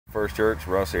First Church,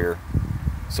 Russ here.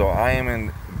 So I am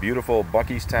in beautiful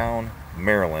Buckystown,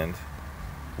 Maryland,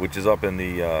 which is up in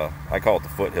the, I call it the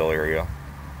foothill area.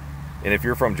 And if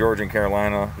you're from Georgia and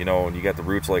Carolina, you know, and you got the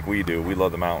roots like we do, we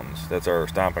love the mountains. That's our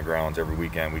stomping grounds every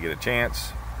weekend. We get a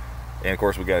chance. And of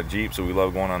course we got a Jeep, so we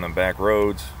love going on them back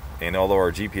roads. And although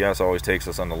our GPS always takes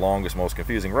us on the longest, most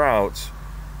confusing routes,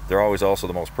 they're always also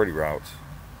the most pretty routes.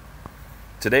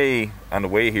 Today, on the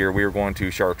way here, we are going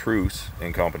to Chartreuse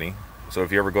and Company. So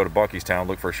if you ever go to Buckystown,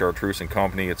 look for Chartreuse and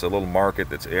Company. It's a little market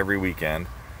that's every weekend.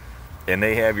 And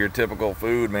they have your typical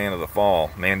food, man, of the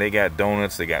fall. Man, they got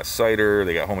donuts, they got cider,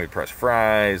 they got homemade pressed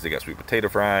fries, they got sweet potato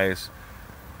fries.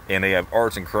 And they have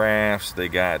arts and crafts, they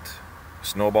got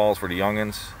snowballs for the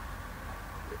youngins.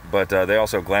 But they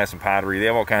also have glass and pottery. They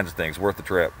have all kinds of things, worth the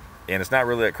trip. And it's not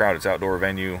really that crowded. It's outdoor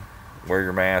venue. Wear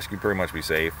your mask, you pretty much be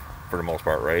safe for the most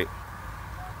part, right?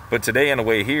 But today on the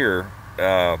way here,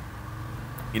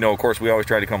 you know, of course, we always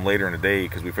try to come later in the day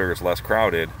because we figure it's less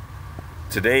crowded.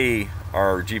 Today,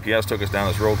 our GPS took us down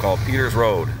this road called Peters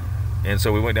Road. And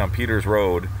so we went down Peters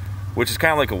Road, which is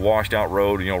kind of like a washed out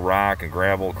road, you know, rock and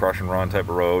gravel, crush and run type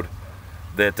of road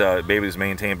that maybe is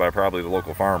maintained by probably the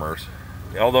local farmers.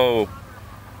 Although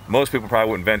most people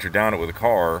probably wouldn't venture down it with a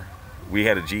car, we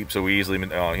had a Jeep, so we easily,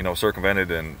 you know,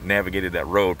 circumvented and navigated that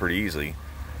road pretty easily.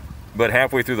 But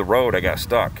halfway through the road, I got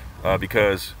stuck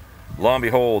because lo and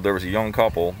behold, there was a young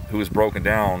couple who was broken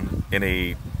down in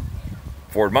a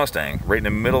Ford Mustang right in the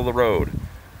middle of the road.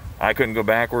 I couldn't go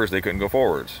backwards, they couldn't go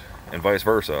forwards, and vice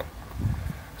versa.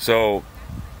 So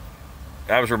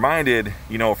I was reminded,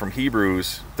 you know, from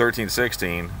Hebrews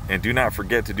 13:16, and do not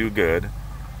forget to do good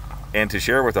and to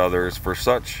share with others, for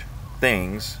such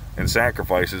things and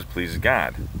sacrifices pleases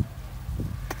God.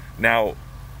 Now,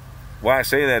 why I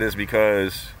say that is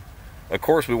because of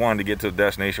course we wanted to get to the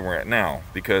destination we're at now,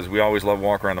 because we always love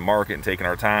walking around the market and taking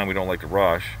our time. We don't like to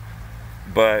rush.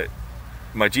 But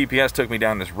my GPS took me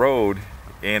down this road,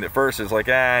 and at first it's like,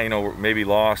 you know, maybe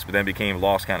lost, but then became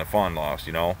lost kind of fun lost,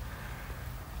 you know.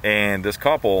 And this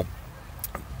couple,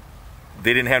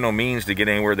 they didn't have no means to get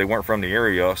anywhere. They weren't from the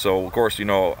area. So of course, you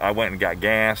know, I went and got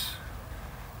gas,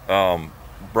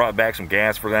 brought back some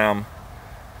gas for them.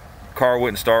 Car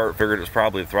wouldn't start, figured it was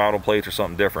probably the throttle plates or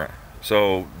something different.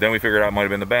 So then we figured out it might have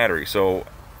been the battery. So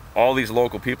all these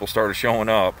local people started showing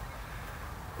up,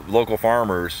 local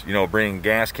farmers, you know, bringing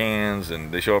gas cans,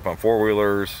 and they show up on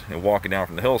four-wheelers and walking down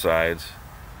from the hillsides.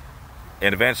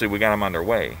 And eventually we got them on their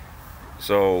way.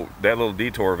 So that little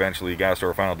detour eventually got us to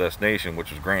our final destination, which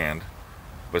was grand.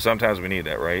 But sometimes we need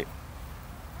that, right?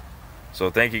 So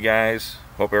thank you guys.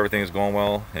 Hope everything is going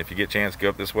well. And if you get a chance, get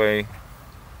up this way.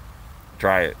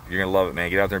 Try it. You're going to love it, man.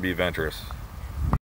 Get out there and be adventurous.